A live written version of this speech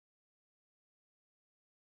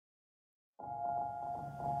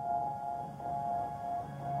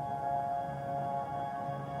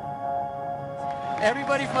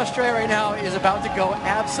Everybody from Australia right now is about to go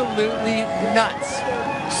absolutely nuts.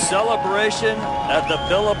 Celebration at the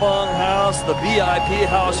Billabong House, the VIP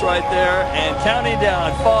house right there, and counting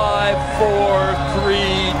down 5, 4, 3,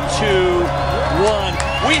 2,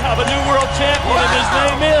 1. We have a new world champion, and his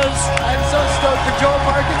name is... I'm so stoked for Joel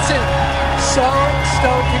Parkinson. So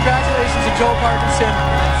stoked. Congratulations to Joel Parkinson.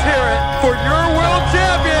 Let's hear it for your world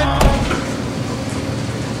champion.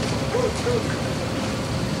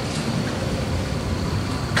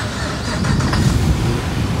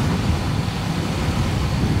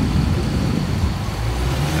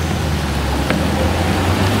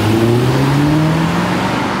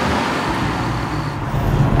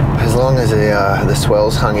 As long as the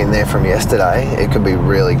swells hung in there from yesterday, it could be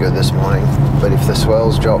really good this morning. But if the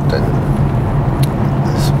swells dropped, and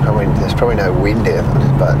there's probably no wind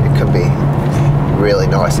out, but it could be really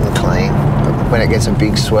nice and clean. When it gets a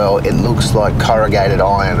big swell, it looks like corrugated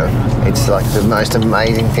iron. It's like the most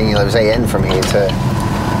amazing thing you'll ever see, and from here too.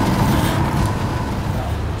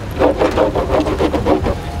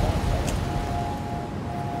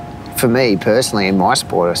 For me personally, in my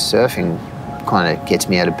sport, surfing kind of gets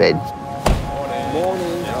me out of bed.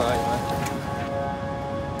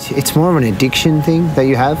 It's more of an addiction thing that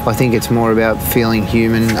you have. I think it's more about feeling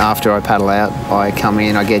human. After I paddle out, I come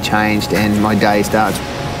in, I get changed, and my day starts.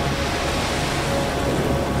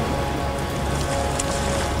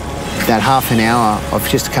 That half an hour of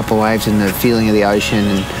just a couple of waves and the feeling of the ocean,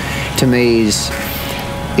 and to me is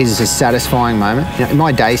a satisfying moment. You know,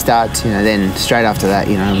 my day starts, then straight after that,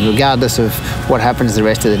 regardless of what happens the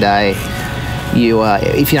rest of the day,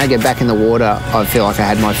 if you don't get back in the water, I feel like I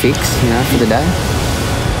had my fix, for the day.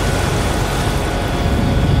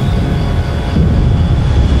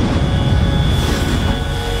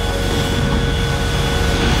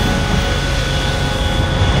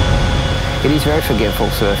 It is very forgetful,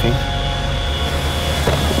 surfing.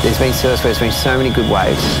 There's been surfs where there's been so many good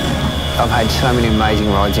waves. I've had so many amazing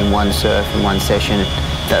rides in one surf, in one session,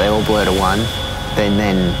 that they all blur to one.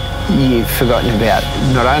 Then you've forgotten about,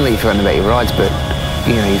 not only you've forgotten about your rides, but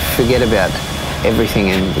you forget about everything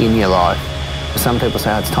in your life. Some people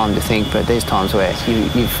say, it's time to think, but there's times where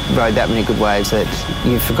you've rode that many good waves that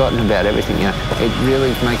you've forgotten about everything. It really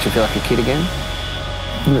makes you feel like a kid again.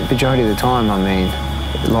 The majority of the time,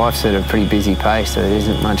 life's at a pretty busy pace, so there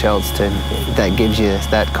isn't much else that gives you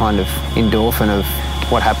that kind of endorphin of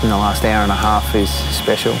what happened the last hour and a half is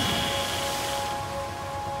special.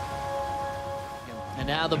 And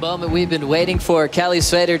now the moment we've been waiting for, Kelly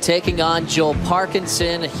Slater taking on Joel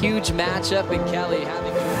Parkinson, a huge matchup, and Kelly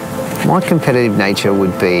having... My competitive nature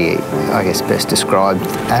would be, I guess, best described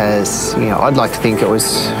as, I'd like to think it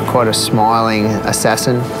was quite a smiling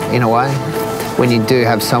assassin in a way. When you do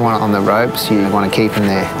have someone on the ropes, you want to keep them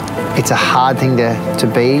there. It's a hard thing to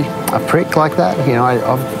be a prick like that.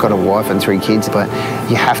 I've got a wife and 3 kids, but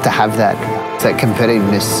you have to have that. That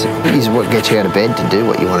competitiveness is what gets you out of bed to do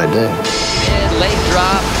what you want to do. And late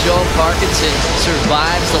drop, Joel Parkinson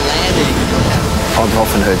survives the landing. I've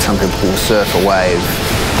often heard some people surf a wave.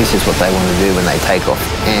 This is what they want to do when they take off.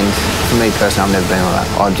 And for me personally, I've never been like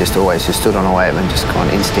that. I've just always stood on a wave and just gone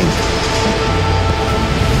instinct.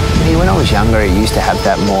 When I was younger, I used to have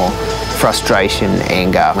that more frustration,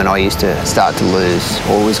 anger, when I used to start to lose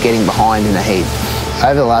or was getting behind in a heat.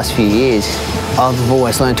 Over the last few years, I've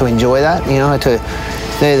always learned to enjoy that,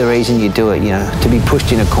 they're the reason you do it, to be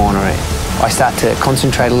pushed in a corner. I start to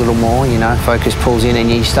concentrate a little more, focus pulls in, and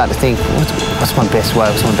you start to think, what's my best way,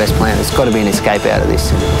 what's my best plan? There's got to be an escape out of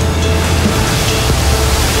this.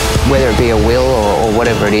 Whether it be a will or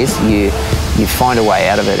whatever it is, you find a way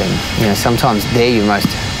out of it, and sometimes they're your most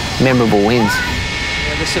memorable wins.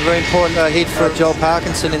 Yeah, this is a very important heat for Joel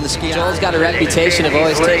Parkinson in the ski. Joel's got a reputation of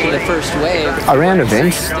always taking the first wave. Around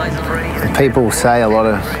events, people say a lot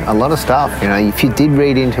of stuff. If you did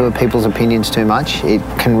read into people's opinions too much, it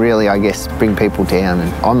can really, I guess, bring people down.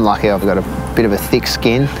 And I'm lucky I've got a bit of a thick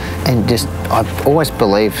skin, and I've always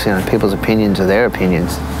believed, people's opinions are their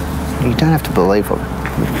opinions. You don't have to believe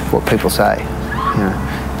what people say.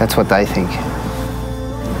 That's what they think.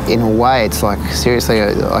 In a way, it's like, seriously,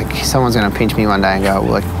 like someone's going to pinch me one day and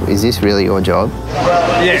go, is this really your job?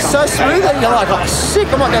 Yeah. It's so smooth that you're like, oh, sick,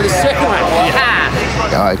 I might go the second one.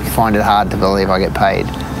 Yeah. I find it hard to believe I get paid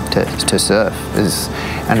to surf,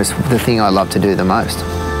 and it's the thing I love to do the most.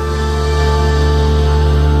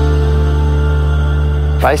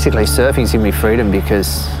 Basically, surfing's given me freedom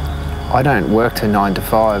because I don't work to 9 to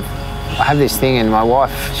 5. I have this thing, and my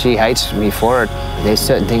wife, she hates me for it. There's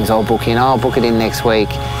certain things I'll book it in next week,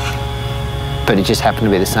 but it just happened to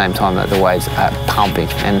be the same time that the waves are pumping.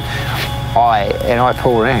 And I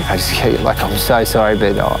pull around. I just get, like, I'm so sorry,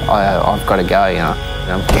 but I've got to go, you know.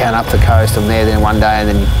 I'm down up the coast, I'm there then one day, and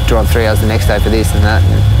then drive 3 hours the next day for this and that.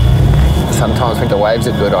 And sometimes when the waves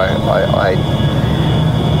are good, I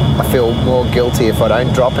feel more guilty if I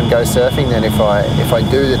don't drop and go surfing than if I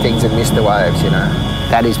do the things and miss the waves, you know.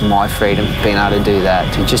 That is my freedom, being able to do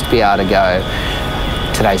that, to just be able to go,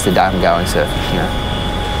 today's the day I'm going surfing, you know.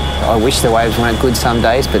 I wish the waves weren't good some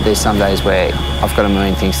days, but there's some days where I've got a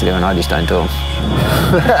million things to do and I just don't do them.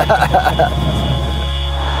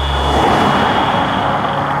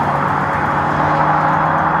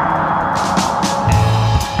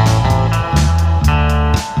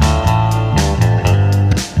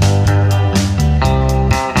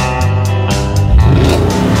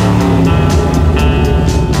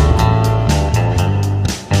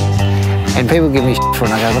 And people give me shit for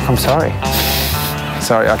it and I go, look, I'm sorry.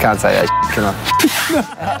 Sorry, I can't say that, can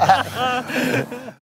I?